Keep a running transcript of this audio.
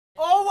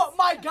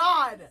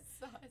god!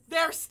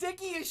 They're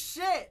sticky as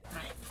shit!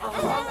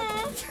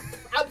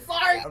 I'm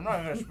sorry! I'm not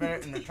gonna spit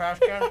it in the trash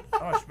can. I'm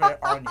gonna spit it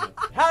on you.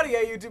 Howdy,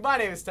 YouTube. My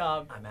name is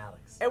Tom. I'm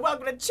Alex. And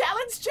welcome to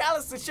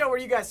Chalice, the show where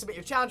you guys submit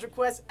your challenge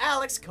requests.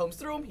 Alex combs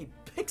through them, he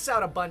picks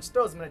out a bunch,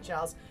 throws them in a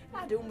chalice,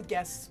 and I do them with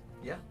guests.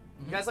 Yeah.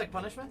 You guys like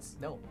punishments?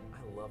 No. I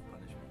love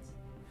punishments.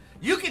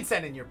 You can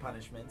send in your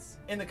punishments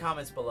in the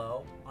comments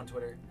below on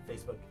Twitter,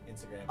 Facebook,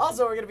 Instagram.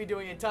 Also, we're going to be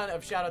doing a ton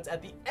of shoutouts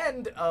at the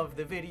end of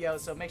the video,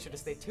 so make sure to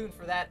stay tuned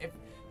for that. If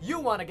you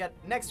want to get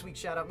next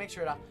week's shoutout, make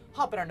sure to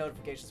hop in our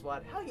notification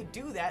squad. How you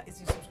do that is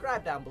you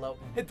subscribe down below,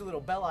 hit the little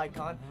bell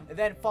icon, and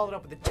then follow it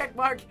up with a check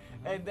mark,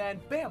 and then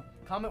bam,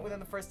 comment within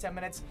the first 10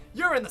 minutes.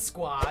 You're in the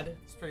squad.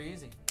 It's pretty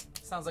easy.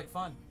 Sounds like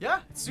fun.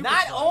 Yeah, it's super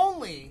Not fun.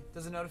 only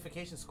does the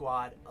notification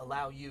squad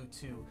allow you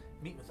to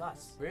meet with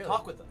us, Really?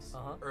 talk with us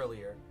Uh-huh.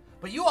 earlier,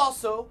 but you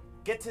also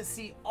get to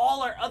see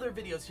all our other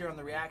videos here on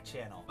the React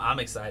channel. I'm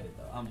excited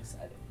though. I'm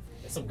excited.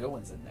 There's some good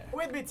ones in there.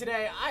 With me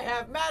today, I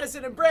have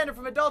Madison and Brandon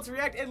from Adults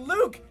React and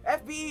Luke,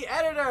 FBE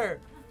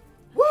editor.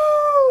 Woo!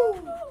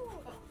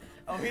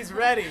 Oh, he's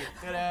ready.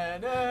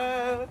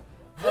 Da-da-da.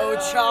 Oh,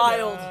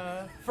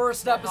 child.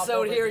 First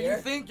episode over here. here. You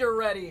think you're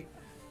ready.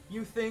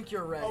 You think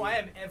you're ready. Oh, I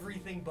am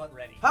everything but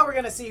ready. How we're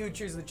gonna see who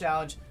chooses the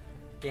challenge?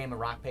 Game of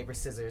rock, paper,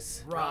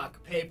 scissors.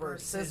 Rock, paper,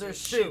 scissors,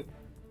 shoot.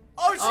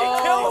 Oh, she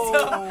Oh. killed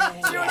him!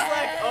 She was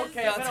like,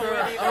 okay, I'm That's gonna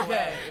her. win either Okay.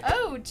 way.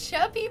 Oh,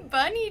 Chubby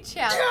Bunny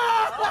challenge.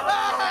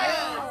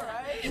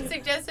 Alright.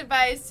 Suggested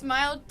by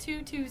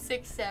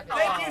Smile2267.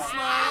 Thank you,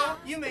 Smile.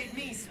 You made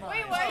me smile.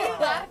 Wait, why are you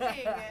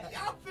laughing?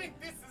 Y'all think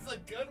this is a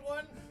good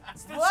one?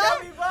 It's the What?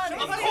 Chubby Bunny.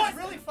 Chubby Of Bunny course, is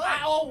really fun.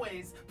 I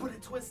always put a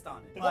twist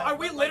on it. But- Are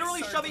we but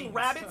literally like shoving sardines.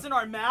 rabbits in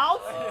our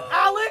mouths?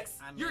 Alex,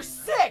 I mean, you're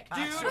sick,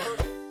 dude. sure.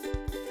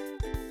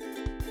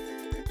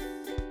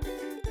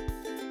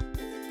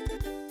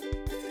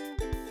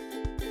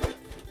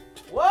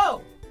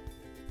 Whoa!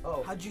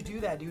 Oh. How'd you do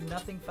that, dude?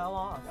 Nothing fell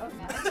off.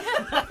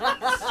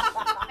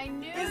 I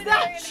knew Is they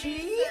that were gonna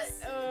cheese?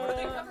 use it. What are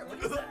they covering?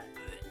 What is that?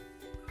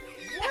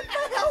 What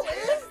the hell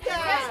is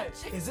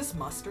that? Is this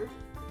mustard?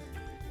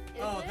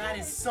 Oh, that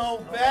is it?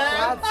 so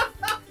bad.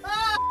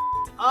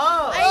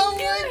 Oh! I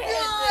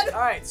knew it.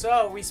 Alright,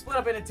 so we split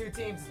up into two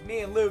teams,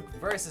 me and Luke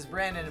versus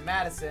Brandon and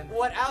Madison.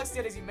 What Alex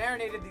did is he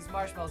marinated these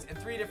marshmallows in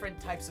 3 different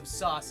types of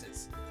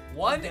sauces.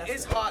 One guessed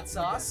is it. hot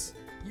sauce,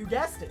 You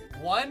guessed it.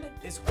 one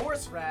is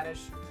horseradish,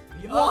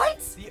 What?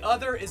 The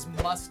other is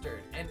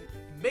mustard. And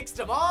mixed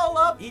them all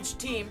up. Each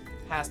team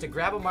has to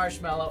grab a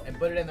marshmallow and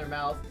put it in their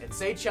mouth and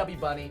say Chubby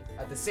Bunny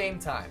at the same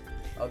time,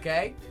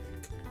 okay?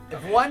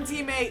 If one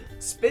teammate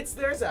spits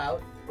theirs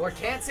out or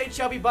can't say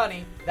Chubby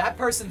Bunny, that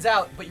person's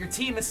out, but your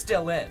team is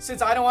still in.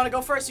 Since I don't want to go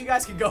first, you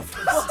guys can go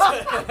first.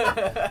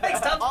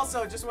 Thanks, Tom.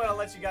 Also, just want to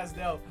let you guys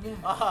know,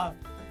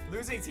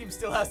 losing team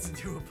still has to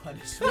do a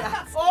punishment.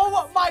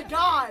 Oh my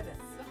god!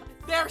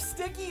 They're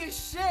sticky as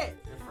shit!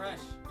 They're fresh.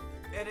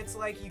 And it's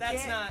like you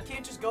That's not-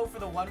 can't just go for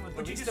the one with the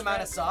Would you least just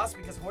amount of grab- sauce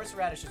because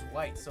horseradish is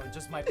white, so it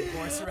just might be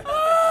horseradish.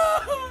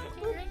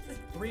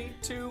 3,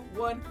 2,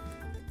 1.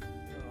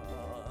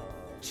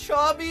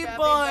 Chubby Chubby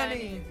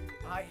Bunny.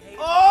 I hate.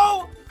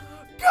 Oh,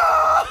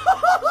 God!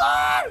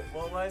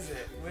 What was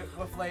it?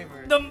 What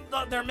flavor?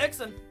 They're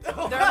mixing.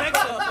 They're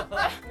mixing.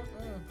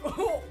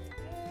 Oh,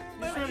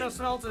 You shouldn't have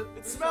smelled it.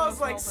 it smells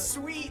like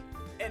sweet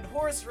and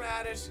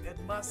horseradish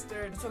and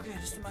mustard. It's okay.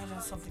 Just imagine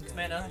it's something good.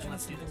 Man up Imagine and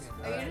it's let's do something this.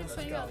 good. Are you Alright, just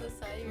putting it let's on go. the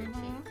side of your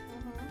cheek?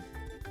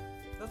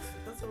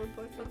 That's what we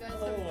play You guys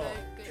Oh, are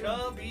good.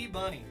 Chubby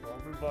Bunny.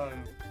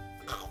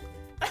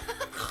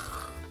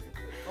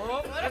 Oh,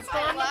 What it's if I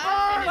starting to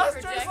laugh and it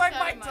Mustard's projects like out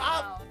my of my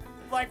top, mouth?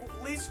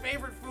 like least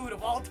favorite food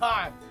of all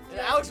time. And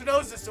Alex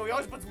knows this, so he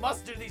always puts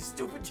mustard in these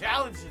stupid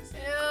challenges.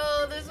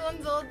 Ew, this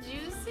one's all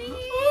juicy.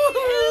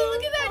 Ew,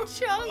 look at that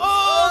chunk.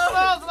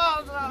 Oh,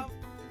 stop.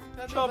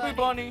 Chubby Bunny.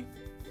 Bunny.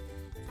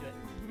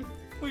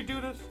 We do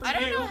this for I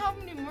don't you. know how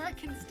many more I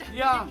can stuff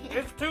Yeah, in here.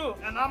 it's 2,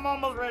 and I'm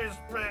almost ready to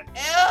split.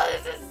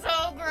 Ew, this is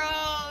so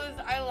gross.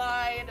 I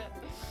lied.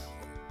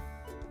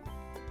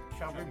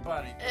 Chubby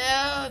Bunny.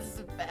 Ew, this is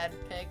a bad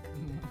pick.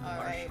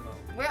 Alright.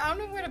 I don't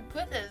know where to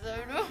put this. I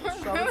don't know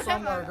where Shove it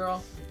somewhere,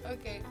 girl.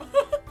 Okay.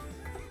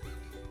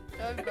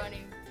 Chubby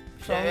Bunny.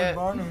 Chubby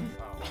Bunny.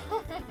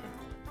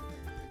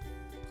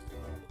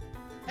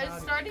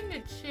 It's starting to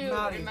chew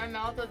Naughty. in my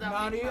mouth without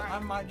Naughty, me I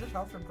trying. might just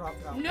have to drop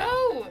it out.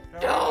 No!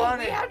 Chubby No!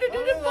 Bunny. We have to do the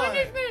Chubby Bunny.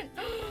 punishment!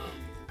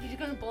 He's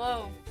gonna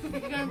blow. He's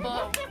gonna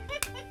blow.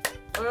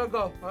 There you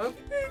go. Right?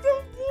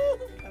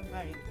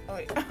 Okay. Oh,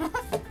 wait.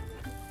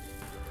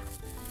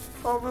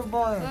 Chubby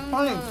Bunny.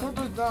 Honey, put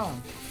this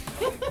down.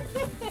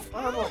 I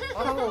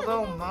have a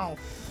little mouth.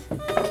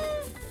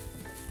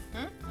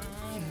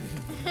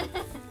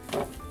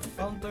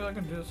 I don't think I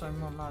can do this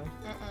anymore, Maddie.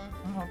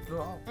 I'm gonna have to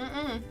drop.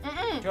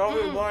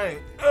 Chubby Bunny.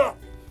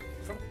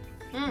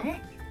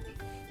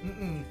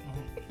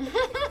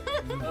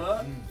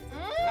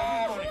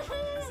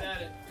 Is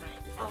that it?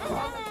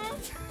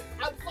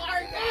 I'm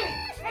sorry,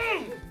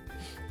 guys.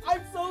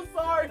 I'm so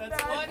sorry, That's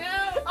Dad. one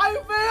out. I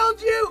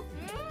failed you.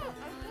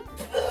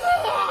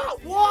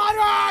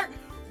 Water!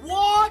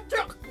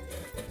 Water!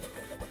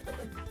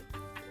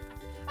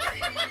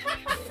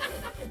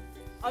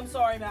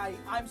 sorry, Maddie.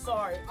 I'm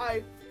sorry.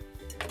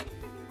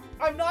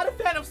 I'm not a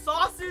fan of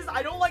sauces.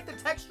 I don't like the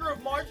texture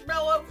of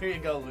marshmallow. Here you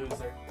go,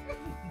 loser.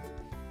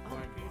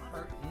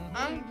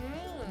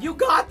 You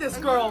got this,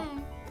 girl.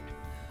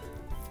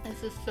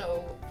 This is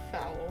so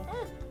foul.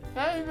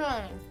 That is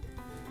nice.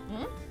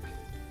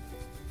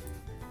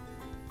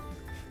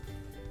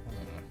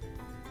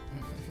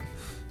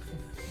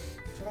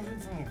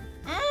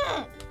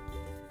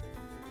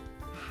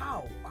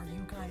 How are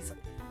you guys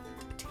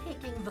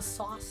taking the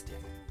sauce down?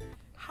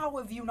 How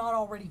have you not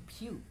already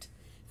puked?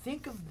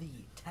 Think of the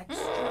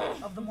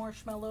texture of the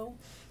marshmallow.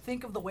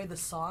 Think of the way the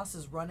sauce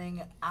is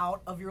running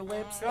out of your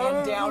lips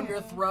and down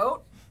your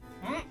throat.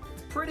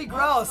 It's pretty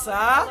gross,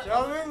 huh?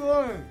 Chubby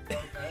Bunny.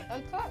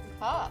 It's not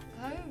hot.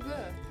 How you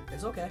good?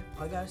 It's okay.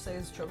 All I gotta say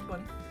is Chubby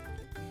Bunny.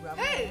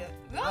 Hey,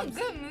 that's a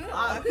good meal.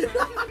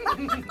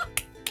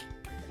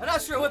 I'm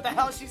not sure what the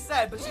hell she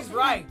said, but she's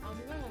right. I'm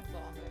gonna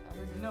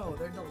vomit. No,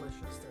 they're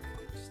delicious. They're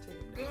fine. Just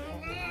take them.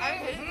 I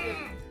hate you.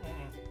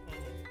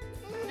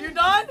 You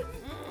done?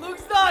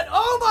 Luke's done.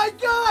 Oh my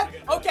god!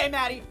 Okay,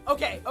 Maddie.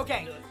 Okay.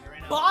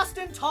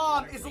 Boston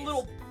Tom is a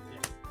little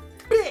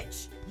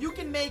bitch. You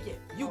can make it.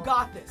 You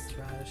got this.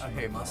 I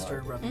hate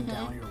Mustard rubbing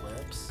down your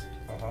lips.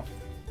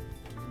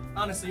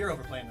 Honestly, you're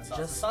overplaying the sauce.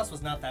 The sauce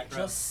was not that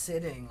gross. Just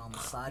sitting on the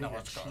side of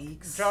your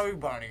cheeks. Chubby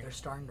Bunny. They're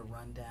starting to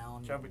run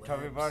down. Chubby your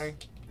lips, Bunny.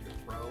 your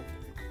throat.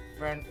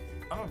 Friend,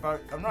 I'm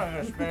not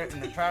gonna spit it in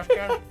the trash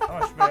can. I'm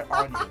gonna spit it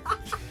on you.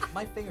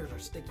 My fingers are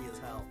sticky as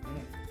hell.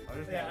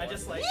 Yeah, I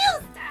just like.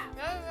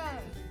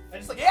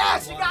 Yeah,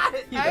 she got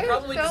it. You're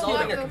probably so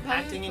dissolving or like a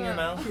compacting in your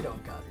pencil. mouth. You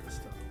don't got this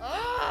stuff.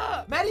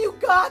 Ah! Maddie, you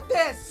got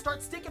this.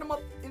 Start sticking them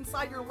up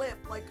inside your lip,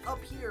 like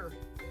up here.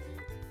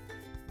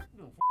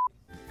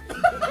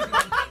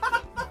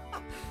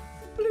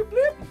 Bloop,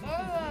 bloop.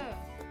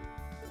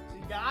 She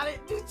got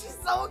it. Dude, she's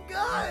so good.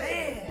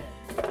 Man.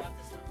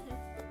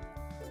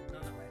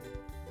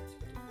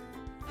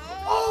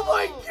 Oh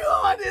my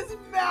god, his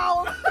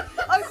mouth!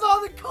 I saw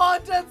the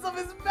contents of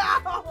his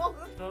mouth!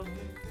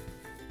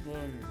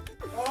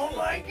 Oh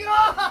my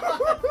god!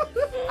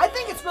 I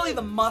think it's really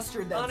the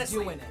mustard that's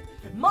Honestly. doing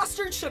it.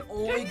 Mustard should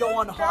only go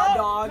on hot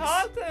dogs.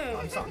 I'm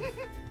sorry.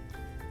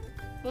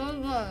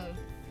 Hold on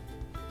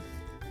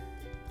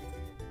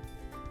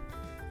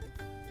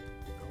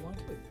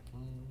to it.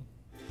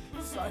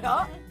 Sorry,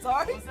 huh?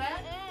 Sorry? What was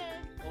that?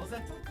 What was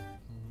that, Tom?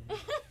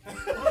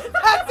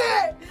 That's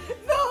it!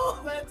 No!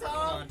 Come on,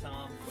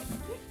 Tom.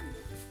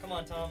 Come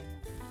on, Tom.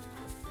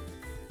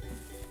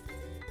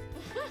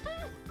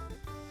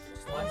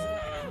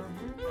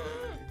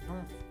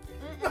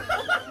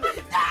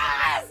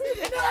 Yes!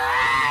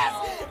 Yes!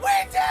 We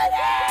did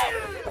it!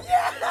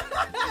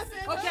 Yes!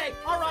 Okay,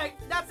 alright,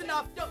 that's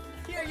enough.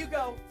 Here you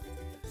go.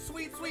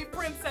 Sweet, sweet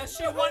princess,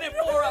 she won it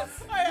for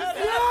us.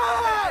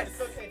 Yes!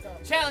 It's okay, Tom.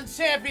 Challenge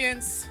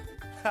champions.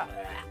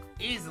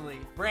 Easily,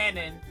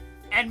 Brandon.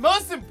 And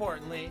most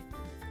importantly,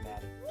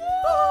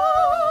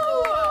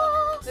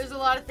 There's a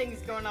lot of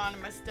things going on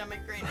in my stomach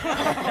right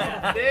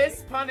now.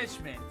 this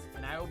punishment,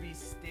 and I will be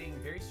staying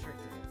very strict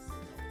to this,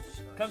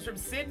 comes from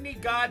Sydney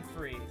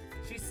Godfrey.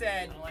 She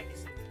said, I don't like you,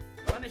 Cynthia.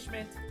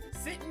 punishment,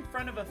 sit in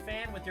front of a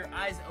fan with your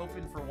eyes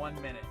open for 1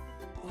 minute.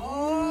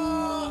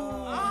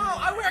 Oh,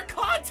 I wear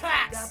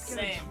contacts! that's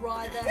gonna Same.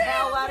 dry the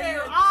hell out of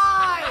your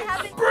I eyes!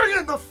 haven't. Bring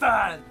in the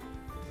fan!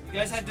 You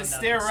guys had to Just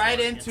stare run right down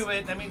the into sauce.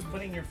 it. That means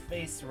putting your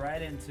face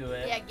right into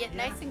it. Yeah, get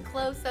nice and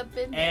close up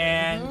in there.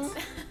 And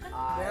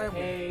I I hate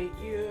hate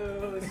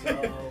you so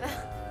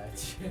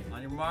much.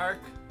 On your mark,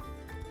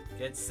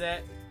 get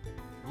set,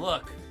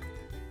 look.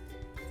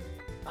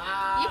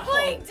 You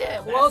blinked it.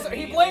 Closer.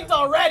 He blinked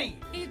already.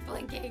 He's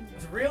blinking.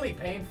 It's really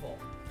painful.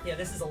 Yeah,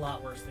 this is a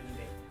lot worse than it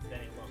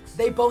looks.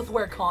 They both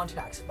wear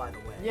contacts, by the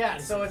way. Yeah,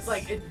 so it's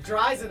like it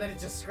dries and then it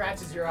just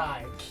scratches your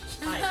eye.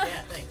 Nice,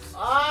 yeah, thanks.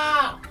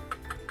 Ah!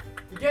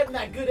 You're getting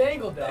that good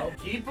angle though.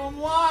 Keep them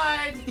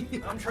wide.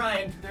 I'm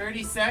trying.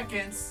 30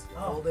 seconds.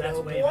 Hold it That's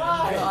open. way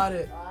better. Got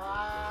it.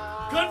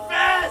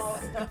 Confess!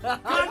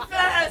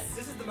 Confess!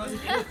 This is the most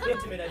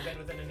intimate I've been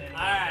with an animal.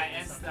 Alright,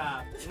 and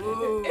stop.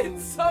 Ooh.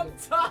 It's some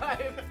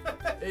time.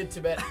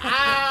 Intimate.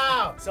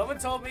 Ow! Someone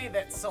told me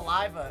that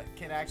saliva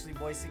can actually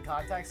moisten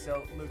contacts,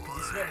 so Luke, could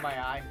you spit in my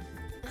eye?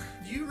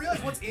 Do you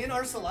realize what's in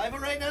our saliva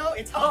right now?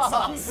 It's hot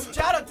sauce.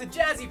 Shout out to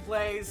Jazzy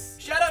Plays.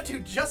 Shout out to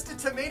Just a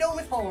Tomato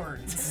with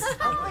Horns.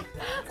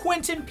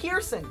 Quentin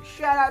Pearson,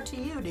 shout out to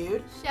you,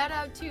 dude. Shout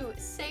out to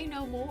Say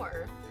No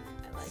More.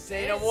 I like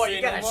Say this. no more, you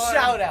Say got no a more.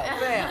 shout out.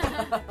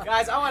 Bam.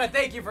 Guys, I want to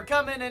thank you for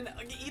coming and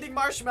eating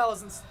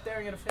marshmallows and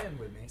staring at a fan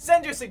with me.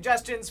 Send your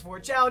suggestions for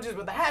challenges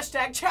with the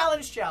hashtag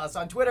 #ChallengeChalice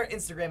on Twitter,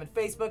 Instagram, and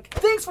Facebook.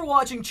 Thanks for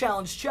watching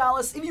Challenge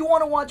Chalice. If you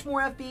want to watch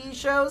more FBE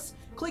shows,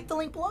 click the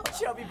link below.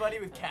 Chubby Bunny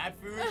with cat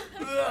food.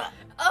 Ugh.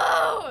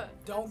 Oh!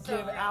 Don't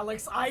give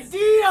Alex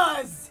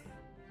ideas!